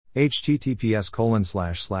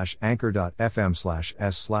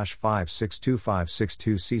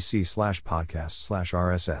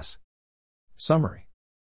https://anchor.fm/s/5625562cc/podcast/RSS. Summary.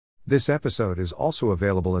 This episode is also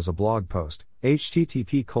available as a blog post,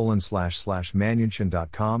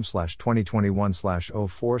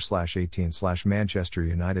 http://manuchin.com/2021/04/18/ Manchester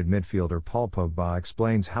United midfielder Paul Pogba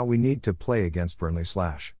explains how we need to play against Burnley/.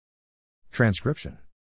 Transcription.